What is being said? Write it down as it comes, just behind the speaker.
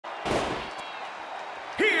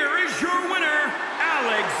here is your winner,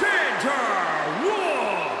 Alexander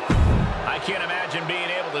Wolf. I can't imagine being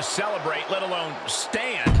able to celebrate, let alone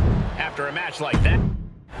stand, after a match like that.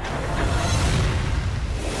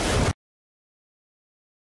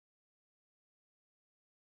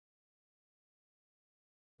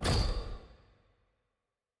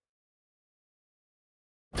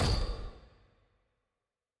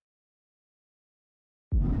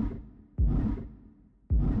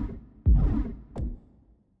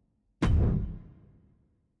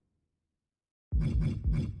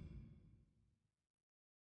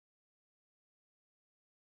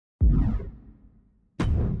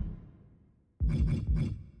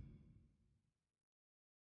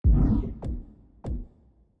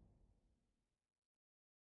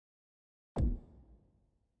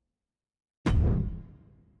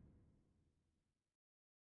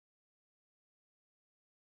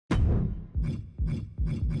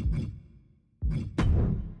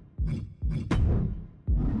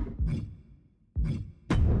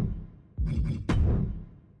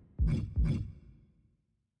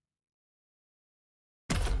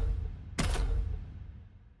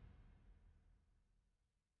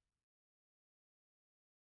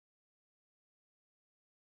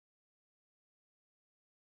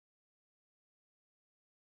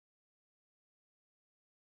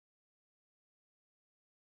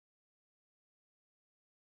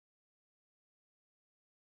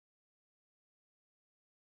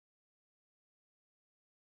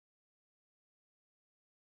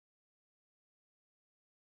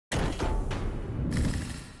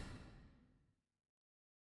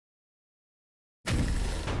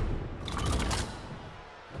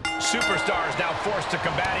 Superstars now forced to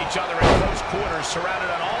combat each other in close quarters, surrounded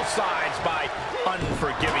on all sides by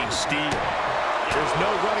unforgiving steel. There's no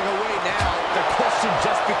running away now. The question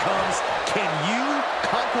just becomes, can you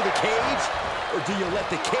conquer the cage, or do you let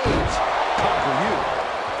the cage conquer you?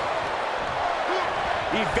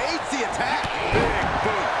 Evades the attack. Big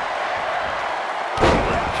boot.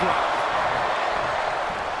 Leg drop.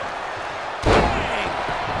 Bang!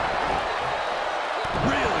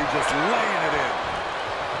 Really just laying it in.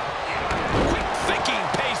 Quick thinking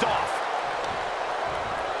pays off.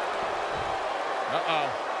 Uh-oh.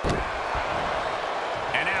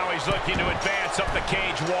 And now he's looking to advance up the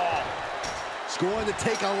cage wall. It's going to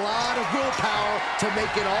take a lot of willpower to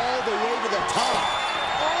make it all the way to the top.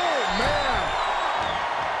 Oh, man.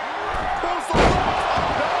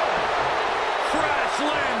 Crash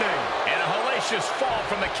landing. And a hellacious fall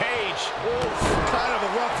from the cage. Oof, kind of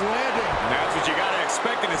a rough landing. That's what you got to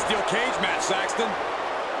expect in a steel cage match, Saxton.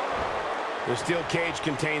 The steel cage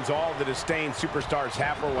contains all the disdain superstars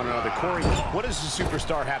have for one another. Corey, what does the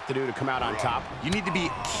superstar have to do to come out on top? You need to be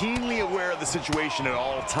keenly aware of the situation at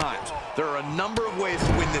all times. There are a number of ways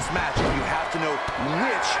to win this match, and you have to know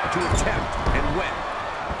which to attempt and when.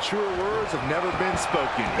 Truer words have never been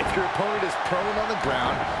spoken. If your opponent is prone on the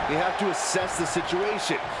ground, you have to assess the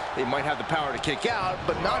situation. They might have the power to kick out,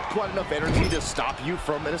 but not quite enough energy to stop you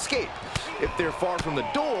from an escape. If they're far from the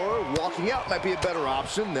door, walking out might be a better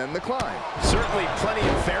option than the climb. Certainly plenty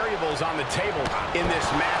of variables on the table in this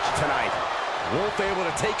match tonight. Wolf able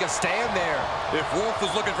to take a stand there. If Wolf was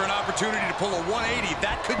looking for an opportunity to pull a 180,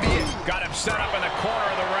 that could be it. Got him set up in the corner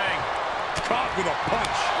of the ring. Caught with a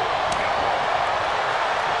punch.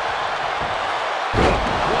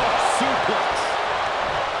 Suplex.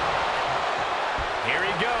 Here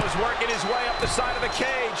he goes, working his way up the side of the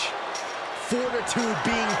cage. Fortitude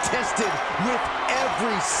being tested with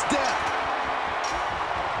every step.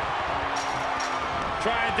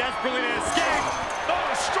 Trying desperately to escape.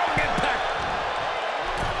 Oh, strong impact.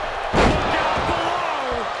 Look out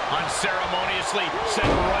below. Unceremoniously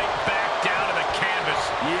sent right back down to the canvas.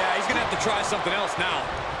 Yeah, he's going to have to try something else now.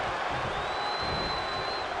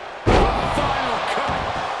 Final cut.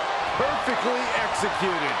 Perfectly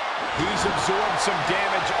executed. He's absorbed some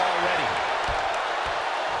damage already.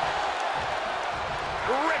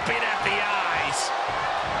 Ripping at the eyes.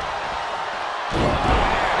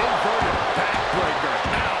 And inverted backbreaker.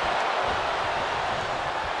 Out.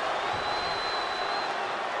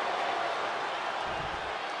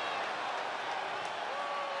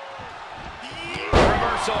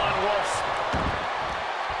 Reversal on Wolf.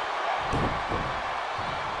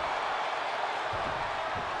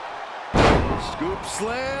 Scoop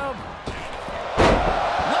slam.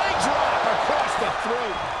 Leg drop across the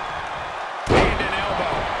throat. Hand and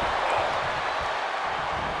elbow.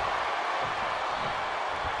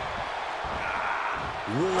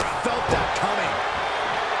 Wolf felt that coming.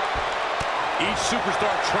 Each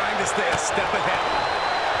superstar trying to stay a step ahead.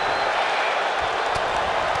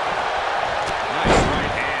 Nice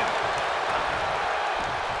right hand.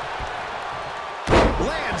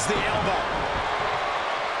 avoids the elbow.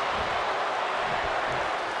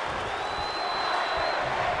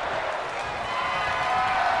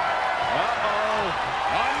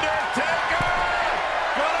 Undertaker!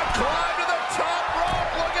 Gonna climb to the top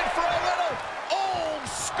rope, looking for a little old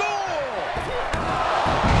school!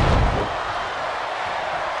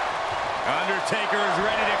 Undertaker is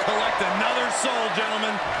ready to collect another soul,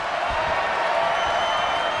 gentlemen.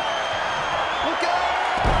 Look out!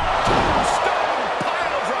 Tombstone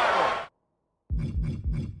pile driver!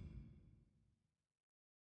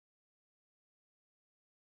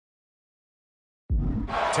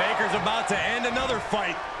 Taker's about to end another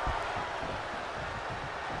fight.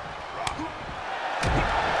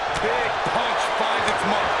 Big punch finds its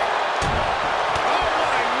mark. Oh,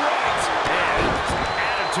 my right! And some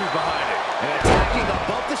attitude behind it. And attacking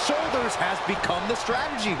above the shoulders has become the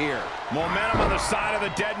strategy here. Momentum on the side of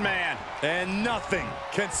the dead man. And nothing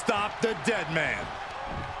can stop the dead man.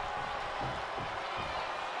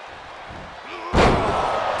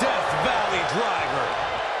 Death Valley driver.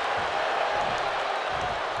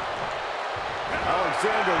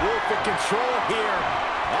 Alexander Wolf in control here.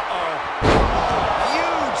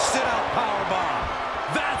 Huge sit-out powerbomb.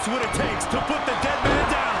 That's what it takes to put the dead man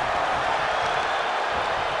down.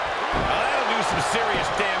 That'll do some serious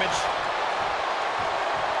damage.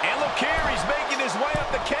 And look here, he's making his way up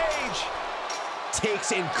the cage.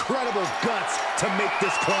 Takes incredible guts to make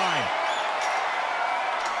this climb.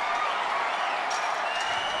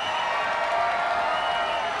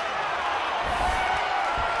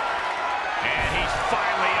 And he's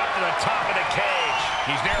finally up to the top of the cage.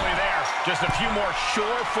 He's nearly there. Just a few more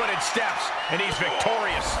sure-footed steps, and he's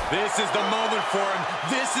victorious. This is the moment for him.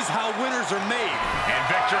 This is how winners are made. And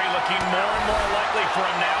victory looking more and more likely for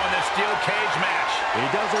him now in this steel cage match. He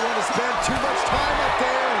doesn't want to spend too much time up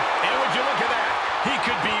there. And would you look at that? He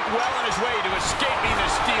could be well on his way to escaping the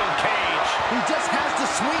steel cage. He just has to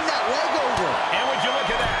swing that leg over. And would you look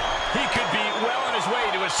at that? He could be well on his way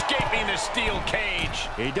to escaping the steel cage.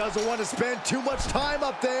 He doesn't want to spend too much time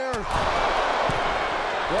up there.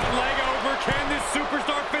 One leg over. Can this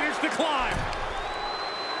superstar finish the climb?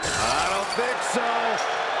 I don't think so.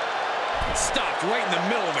 Stopped right in the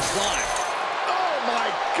middle of the climb. Oh, my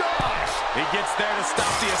gosh. He gets there to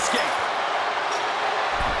stop the escape.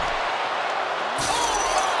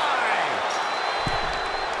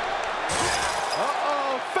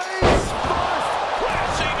 Face first.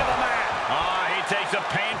 Crashing to the mat. He takes a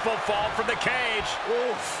painful fall from the cage.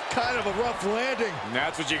 Oof, kind of a rough landing. And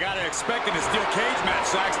that's what you got to expect in a steel cage match,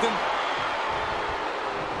 Saxton.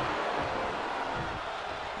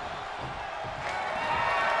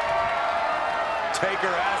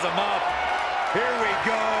 Taker has him up. Here we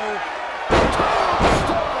go.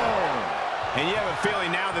 Tombstone. And you have a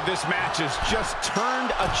feeling now that this match has just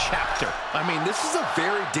turned a chapter. I mean, this is a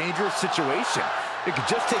very dangerous situation. It could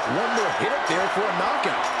just take one more hit up there for a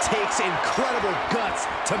knockout. Takes incredible guts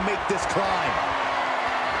to make this climb.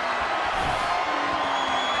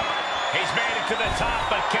 He's made it to the top,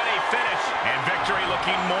 but can he finish? And victory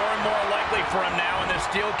looking more and more likely for him now in this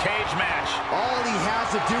steel cage match. All he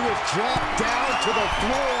has to do is drop down to the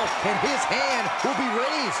floor, and his hand will be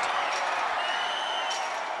raised.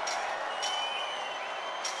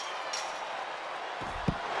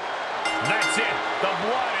 That's it. The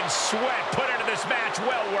blood and sweat put into this match,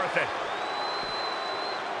 well worth it.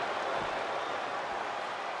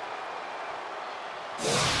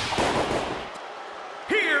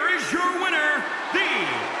 Here is your winner, The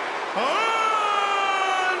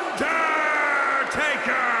Undertaker!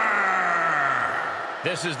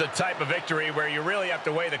 This is the type of victory where you really have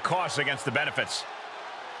to weigh the costs against the benefits.